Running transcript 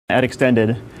add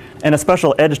extended, and a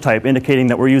special edge type indicating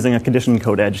that we're using a condition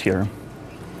code edge here.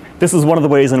 This is one of the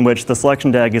ways in which the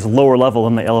SelectionDAG is lower level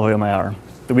than the LLVM,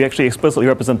 that we actually explicitly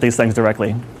represent these things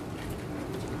directly.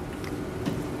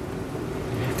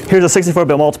 Here's a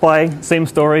 64-bit multiply, same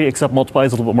story, except multiply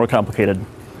is a little bit more complicated.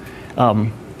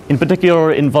 In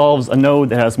particular, it involves a node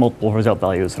that has multiple result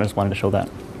values, and I just wanted to show that.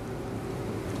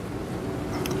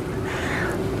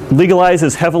 Legalize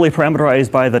is heavily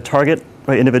parameterized by the target,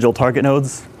 by individual target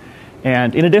nodes.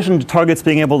 And in addition to targets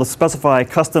being able to specify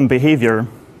custom behavior,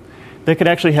 they can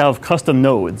actually have custom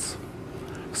nodes.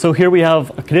 So here we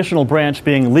have a conditional branch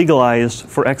being legalized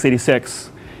for x86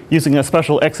 using a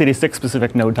special x86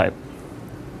 specific node type.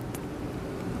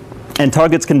 And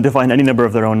targets can define any number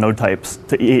of their own node types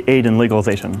to aid in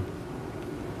legalization.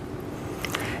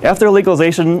 After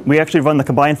legalization, we actually run the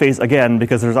combine phase again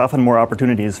because there's often more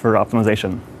opportunities for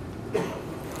optimization.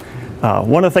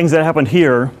 One of the things that happened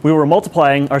here, we were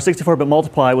multiplying, our 64-bit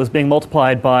multiply was being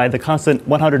multiplied by the constant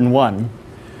 101.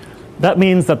 That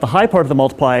means that the high part of the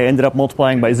multiply ended up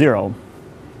multiplying by 0.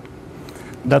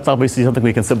 That's obviously something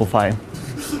we can simplify.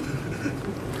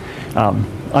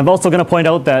 I'm also going to point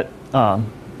out that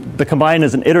the combine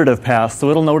is an iterative path, so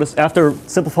it'll notice after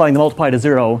simplifying the multiply to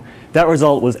 0, that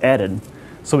result was added.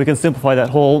 So we can simplify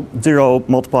that whole 0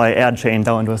 multiply add chain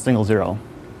down to a single 0.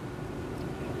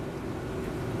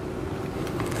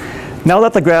 Now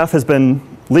that the graph has been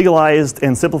legalized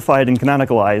and simplified and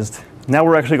canonicalized, now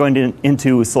we're actually going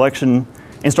into instruction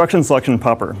selection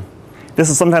proper.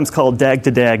 This is sometimes called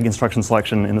DAG-to-DAG instruction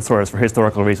selection in the source for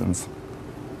historical reasons.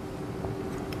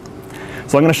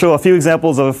 So I'm going to show a few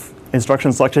examples of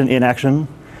instruction selection in action.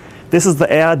 This is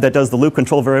the add that does the loop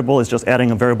control variable. It's just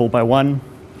adding a variable by 1.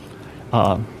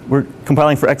 We're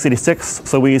compiling for x86,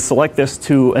 so we select this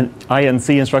to an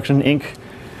INC instruction inc.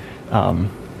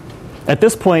 At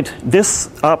this point, this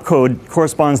opcode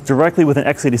corresponds directly with an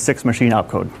x86 machine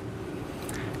opcode.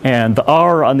 And the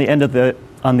R on the end of that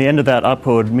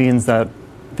opcode means that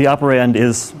the operand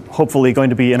is hopefully going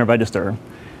to be in a register.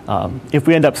 If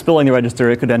we end up spilling the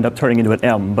register, it could end up turning into an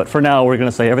M. But for now, we're going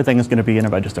to say everything is going to be in a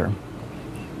register.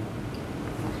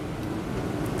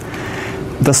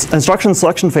 The instruction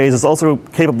selection phase is also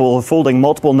capable of folding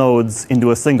multiple nodes into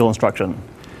a single instruction.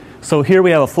 So here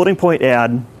we have a floating point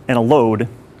add and a load.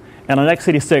 And on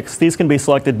x86, these can be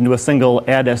selected into a single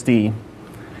add SD.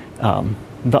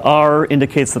 The R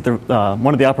indicates that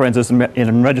one of the operands is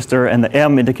in register, and the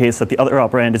M indicates that the other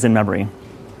operand is in memory.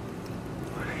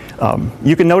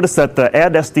 You can notice that the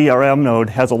add SD RM node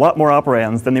has a lot more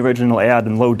operands than the original add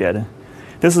and load did.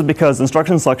 This is because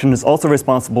instruction selection is also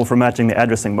responsible for matching the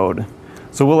addressing mode.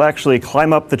 So we'll actually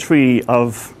climb up the tree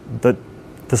of the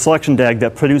SelectionDAG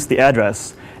that produced the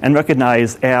address and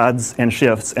recognize adds and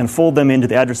shifts and fold them into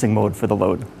the addressing mode for the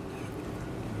load.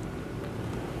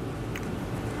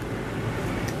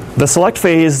 The select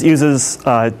phase uses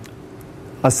a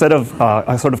sort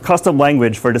of custom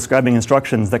language for describing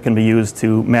instructions that can be used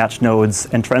to match nodes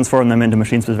and transform them into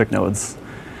machine-specific nodes.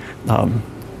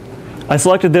 I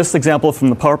selected this example from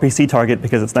the PowerPC target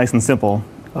because it's nice and simple.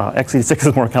 x86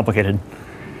 is more complicated.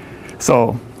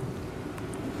 So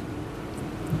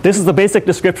this is the basic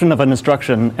description of an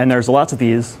instruction, and there's lots of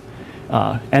these.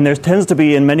 And there tends to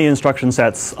be, in many instruction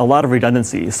sets, a lot of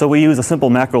redundancy. So we use a simple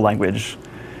macro language.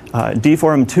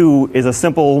 dform2 is a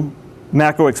simple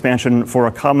macro expansion for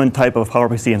a common type of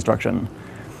PowerPC instruction.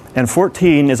 And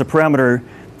 14 is a parameter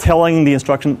telling the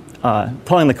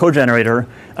telling the code generator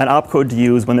an opcode to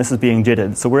use when this is being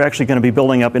JITted. So we're actually going to be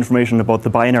building up information about the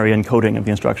binary encoding of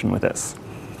the instruction with this.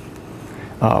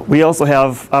 We also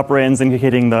have operands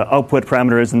indicating the output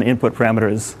parameters and the input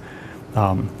parameters.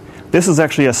 This is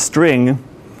actually a string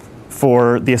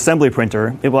for the assembly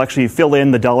printer. It will actually fill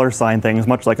in the $ things,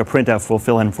 much like a printf will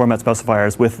fill in format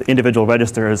specifiers with individual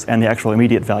registers and the actual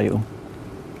immediate value.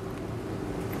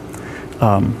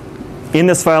 In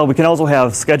this file, we can also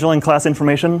have scheduling class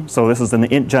information. So this is in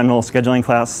the int general scheduling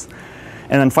class.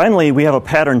 And then finally, we have a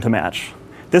pattern to match.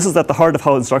 This is at the heart of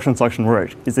how instruction selection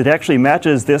works. Is it actually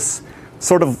matches this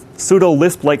sort of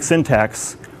pseudo-Lisp-like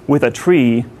syntax with a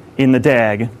tree in the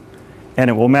DAG, and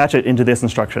it will match it into this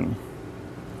instruction.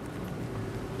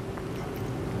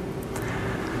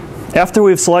 After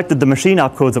we've selected the machine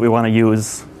opcodes that we want to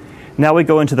use, now we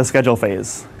go into the schedule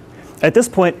phase. At this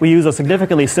point, we use a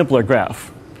significantly simpler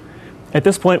graph. At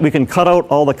this point, we can cut out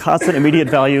all the constant immediate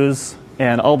values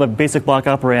and all the basic block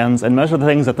operands and measure the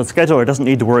things that the scheduler doesn't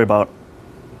need to worry about.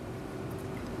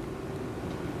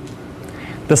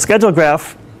 The schedule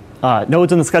graph,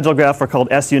 nodes in the schedule graph are called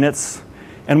S units,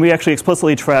 and we actually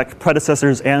explicitly track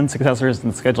predecessors and successors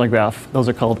in the scheduling graph. Those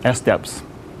are called S steps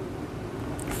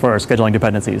for our scheduling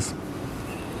dependencies.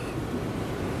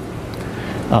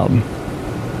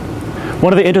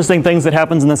 One of the interesting things that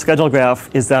happens in the schedule graph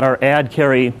is that our add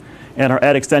carry and our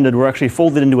add extended were actually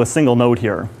folded into a single node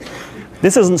here.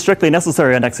 This isn't strictly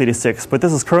necessary on x86, but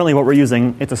this is currently what we're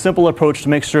using. It's a simple approach to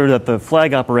make sure that the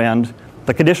flag operand,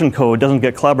 the condition code, doesn't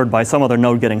get clobbered by some other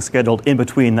node getting scheduled in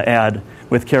between the add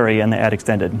with carry and the add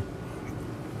extended.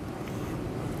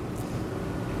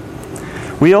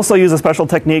 We also use a special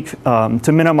technique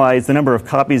to minimize the number of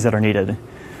copies that are needed.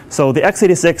 So the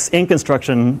x86 inc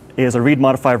instruction is a read,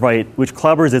 modify, write, which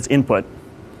clobbers its input.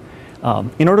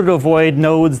 In order to avoid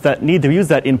nodes that need to use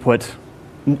that input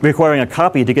requiring a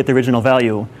copy to get the original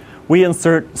value, we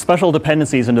insert special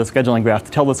dependencies into the scheduling graph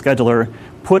to tell the scheduler,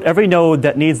 put every node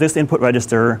that needs this input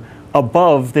register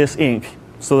above this inc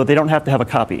so that they don't have to have a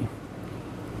copy.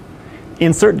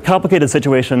 In certain complicated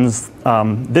situations,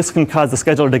 this can cause the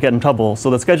scheduler to get in trouble, so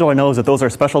the scheduler knows that those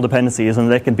are special dependencies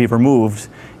and they can be removed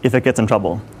if it gets in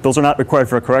trouble. Those are not required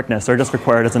for correctness, they're just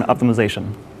required as an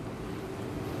optimization.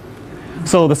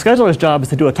 So the scheduler's job is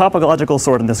to do a topological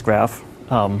sort in this graph,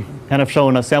 and I've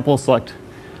shown a sample select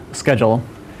schedule.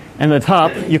 And at the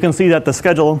top, you can see that the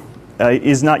schedule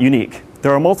is not unique.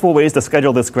 There are multiple ways to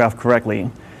schedule this graph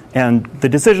correctly, and the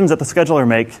decisions that the scheduler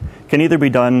make can either be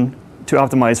done to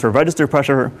optimize for register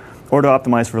pressure or to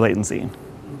optimize for latency.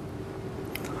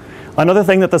 Another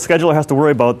thing that the scheduler has to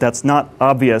worry about that's not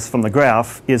obvious from the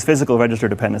graph is physical register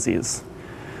dependencies.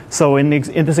 So in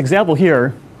this example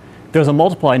here, there's a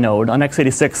multiply node. On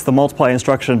x86, the multiply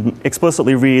instruction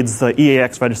explicitly reads the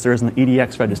EAX registers and the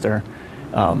EDX register.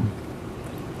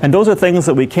 And those are things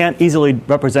that we can't easily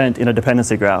represent in a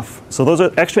dependency graph. So those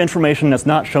are extra information that's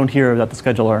not shown here that the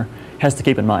scheduler has to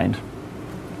keep in mind.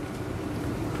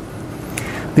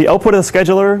 The output of the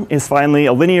scheduler is finally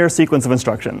a linear sequence of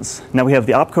instructions. Now we have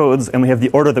the opcodes and we have the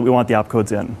order that we want the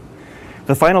opcodes in.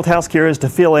 The final task here is to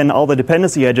fill in all the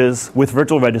dependency edges with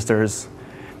virtual registers,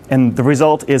 and the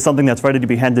result is something that's ready to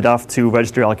be handed off to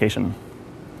register allocation.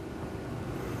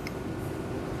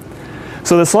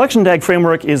 So the SelectionDAG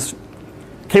framework is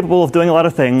capable of doing a lot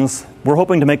of things. We're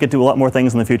hoping to make it do a lot more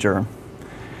things in the future.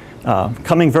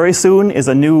 Coming very soon is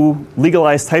a new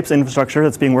legalized types infrastructure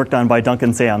that's being worked on by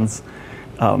Duncan Sands.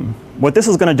 What this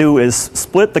is going to do is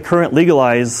split the current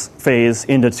legalize phase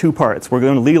into two parts. We're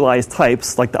going to legalize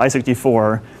types, like the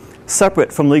I64,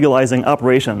 separate from legalizing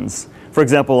operations. For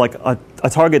example, like a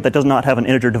target that does not have an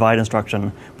integer divide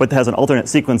instruction, but has an alternate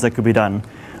sequence that could be done.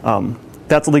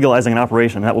 That's legalizing an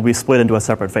operation. That will be split into a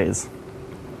separate phase.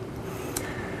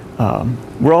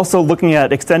 We're also looking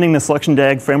at extending the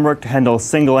SelectionDAG framework to handle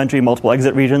single entry, multiple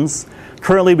exit regions.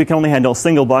 Currently, we can only handle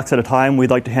single blocks at a time.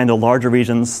 We'd like to handle larger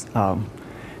regions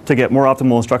to get more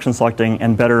optimal instruction selecting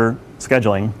and better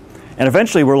scheduling. And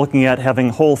eventually, we're looking at having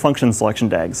whole function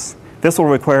SelectionDAGs. This will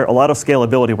require a lot of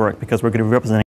scalability work because we're going to be representing